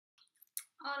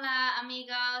Hola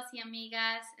amigos y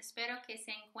amigas, espero que se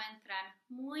encuentran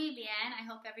muy bien. I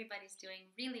hope everybody's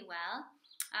doing really well.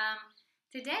 Um,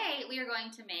 Today we are going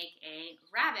to make a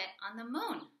rabbit on the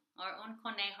moon, or un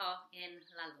conejo en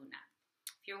la luna.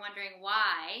 If you're wondering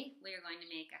why we are going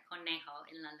to make a conejo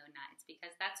en la luna, it's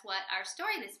because that's what our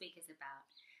story this week is about.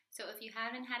 So if you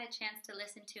haven't had a chance to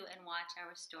listen to and watch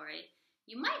our story,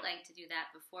 you might like to do that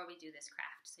before we do this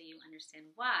craft so you understand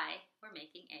why we're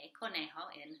making a conejo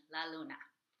en la luna.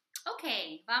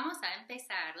 Okay, vamos a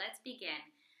empezar. Let's begin.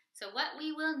 So what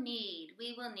we will need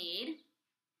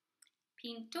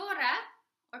pintura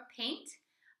or paint.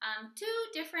 Two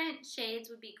different shades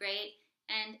would be great,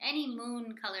 and any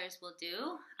moon colors will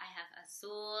do. I have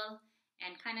azul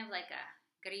and kind of like a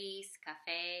gris,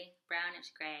 cafe, brownish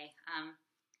gray.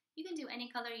 You can do any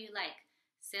color you like,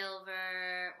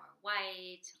 silver or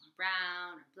white or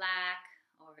brown or black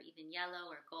or even yellow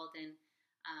or golden.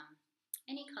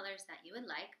 Any colors that you would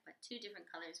like, but two different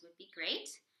colors would be great.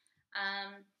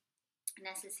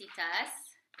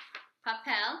 Necesitas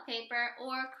papel, paper,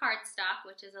 or cardstock,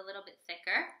 which is a little bit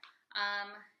thicker.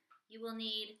 You will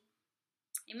need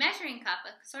a measuring cup,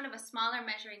 sort of a smaller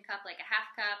measuring cup, like a half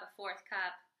cup, a fourth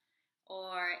cup,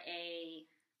 or a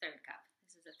third cup.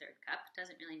 This is a third cup,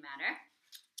 doesn't really matter.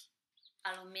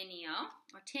 Aluminio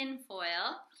or tin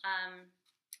foil,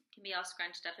 can be all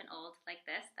scrunched up and old like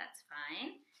this, that's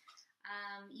fine.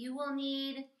 You will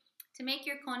need to make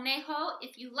your conejo.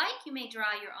 If you like, you may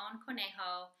draw your own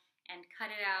conejo and cut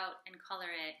it out and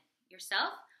color it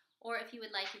yourself. Or if you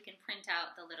would like, you can print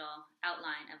out the little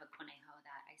outline of a conejo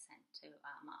that I sent to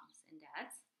moms and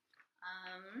dads.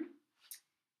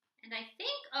 And I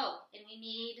think, and we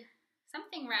need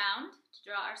something round to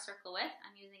draw our circle with.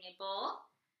 I'm using a bowl,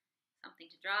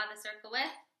 something to draw the circle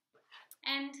with,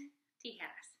 and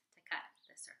tijeras to cut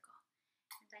the circle.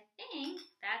 And I think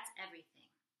that's everything.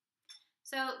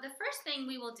 So the first thing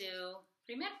we will do,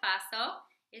 primer paso,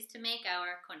 is to make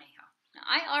our conejo. Now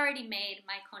I already made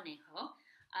my conejo.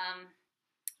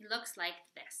 He looks like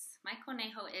this. My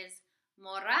conejo is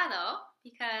morado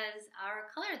because our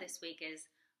color this week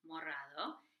is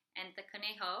morado, and the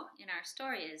conejo in our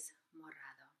story is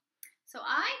morado. So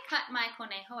I cut my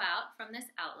conejo out from this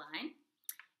outline,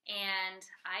 and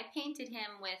I painted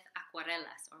him with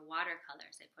acuarelas or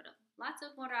watercolors. I put lots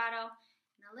of morado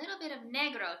and a little bit of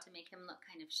negro to make him look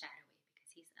kind of shadowy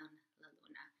because he's on la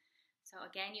luna. So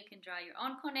again, you can draw your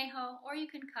own conejo, or you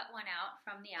can cut one out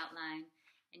from the outline,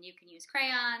 and you can use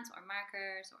crayons or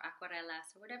markers or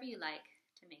acuarelas or whatever you like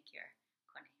to make your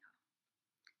conejo.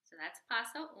 So that's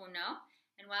paso uno.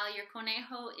 And while your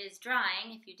conejo is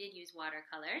drying, if you did use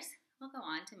watercolors, we'll go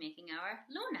on to making our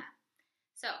luna.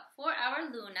 So for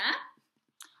our luna,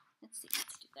 let's do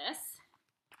this.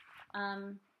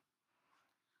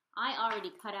 I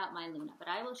already cut out my luna, but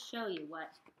I will show you what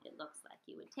it looks like.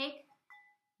 You would take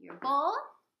your bowl,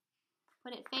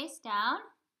 put it face down,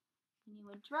 and you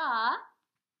would draw a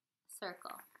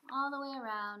circle all the way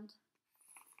around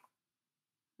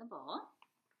the bowl.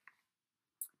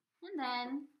 And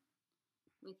then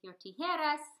with your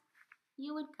tijeras,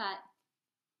 you would cut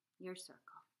your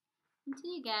circle until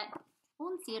you get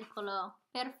un círculo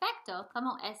perfecto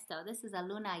como esto. This is a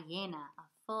luna llena, a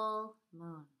full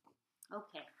moon.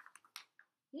 Okay.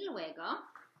 Y luego,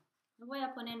 voy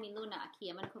a poner mi luna aquí.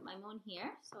 I'm going to put my moon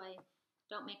here so I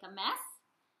don't make a mess.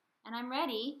 And I'm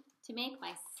ready to make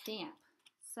my stamp.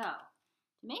 So,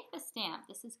 to make the stamp,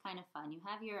 this is kind of fun. You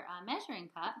have your measuring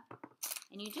cup,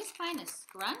 and you just kind of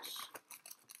scrunch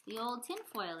the old tin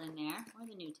foil in there, or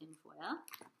the new tin foil.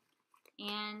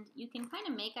 And you can kind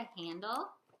of make a handle.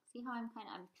 See how I'm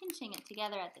pinching it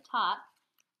together at the top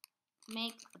to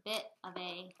make a bit of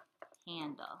a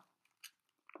handle.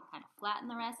 Kind of flatten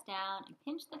the rest down and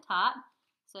pinch the top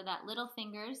so that little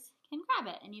fingers can grab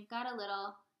it, and you've got a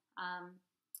little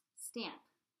stamp.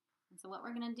 And so what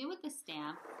we're going to do with the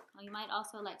stamp, well, you might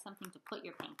also like something to put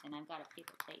your paint in. I've got a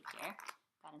paper plate here.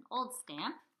 Got an old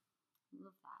stamp.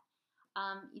 Move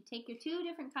that. You take your two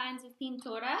different kinds of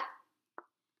pintura.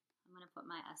 I'm going to put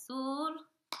my azul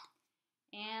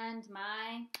and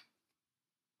my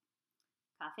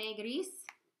cafe gris.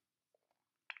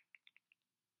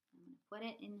 Put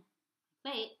it in the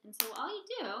plate, and so all you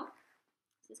do,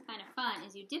 this is kind of fun,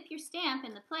 is you dip your stamp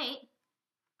in the plate,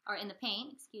 or in the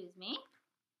paint, excuse me,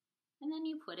 and then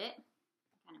you put it,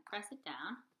 kind of press it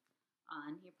down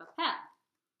on your papel,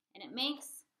 and it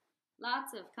makes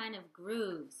lots of kind of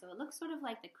grooves, so it looks sort of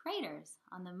like the craters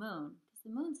on the moon, because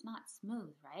the moon's not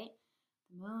smooth, right?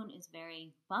 The moon is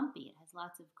very bumpy. It has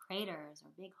lots of craters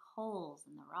or big holes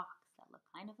in the rocks that look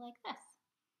kind of like this.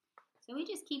 So we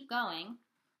just keep going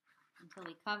until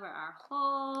we cover our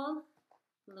whole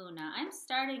luna. I'm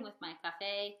starting with my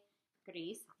café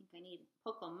gris. I think I need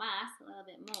poco más, a little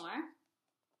bit more.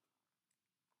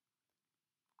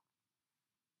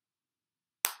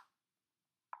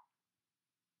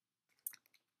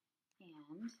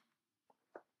 And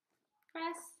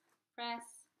press, press,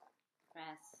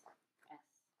 press, press.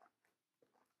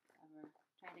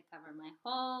 Try to cover my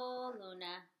whole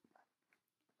luna.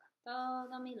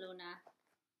 Todo mi luna.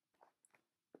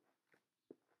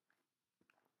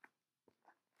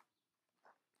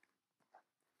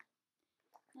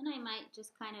 Then I might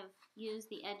just kind of use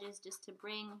the edges just to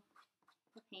bring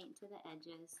the paint to the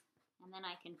edges. And then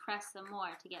I can press some more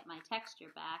to get my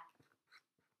texture back.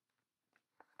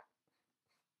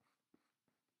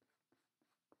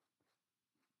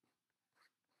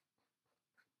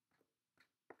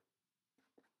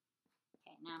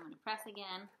 Okay, now I'm going to press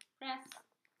again. Press,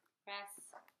 press,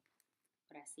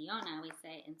 presiona, we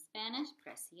say in Spanish.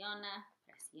 Presiona,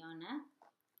 presiona.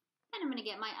 And I'm going to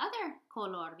get my other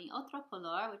color, mi otro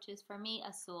color, which is for me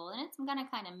azul. And I'm going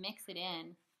to kind of mix it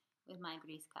in with my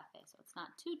gris café, so it's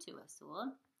not too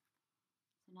azul.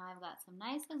 So now I've got some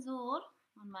nice azul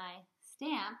on my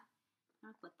stamp.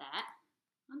 I'll put that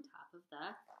on top of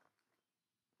the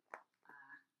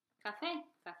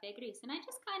café gris. And I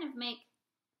just kind of make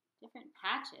different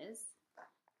patches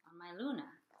on my luna.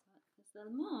 Because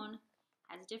the moon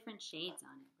has different shades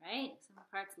on it, right? Some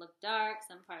parts look dark,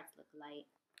 some parts look light.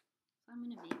 So I'm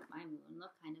going to make my moon look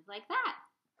kind of like that.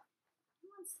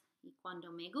 Y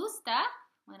cuando me gusta,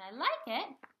 when I like it,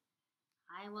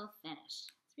 I will finish.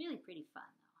 It's really pretty fun,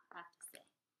 though, I have to say.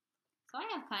 So I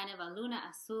have kind of a luna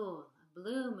azul, a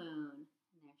blue moon.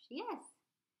 And there she is.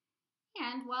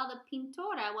 And while the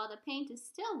paint is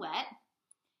still wet,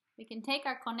 we can take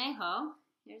our conejo.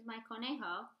 Here's my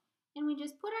conejo. And we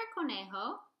just put our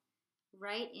conejo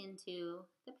right into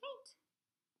the paint.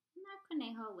 And our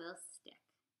conejo will stick.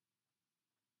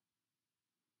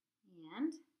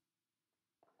 And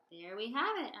there we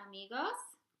have it,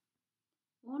 amigos.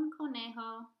 Un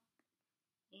conejo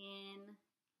en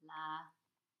la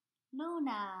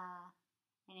luna.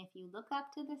 And if you look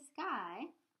up to the sky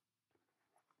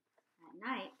at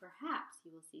night, perhaps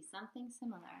you will see something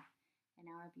similar in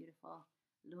our beautiful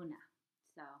luna.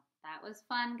 So that was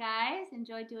fun, guys.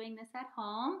 Enjoy doing this at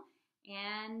home.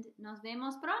 And nos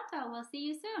vemos pronto. We'll see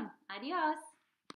you soon. Adios.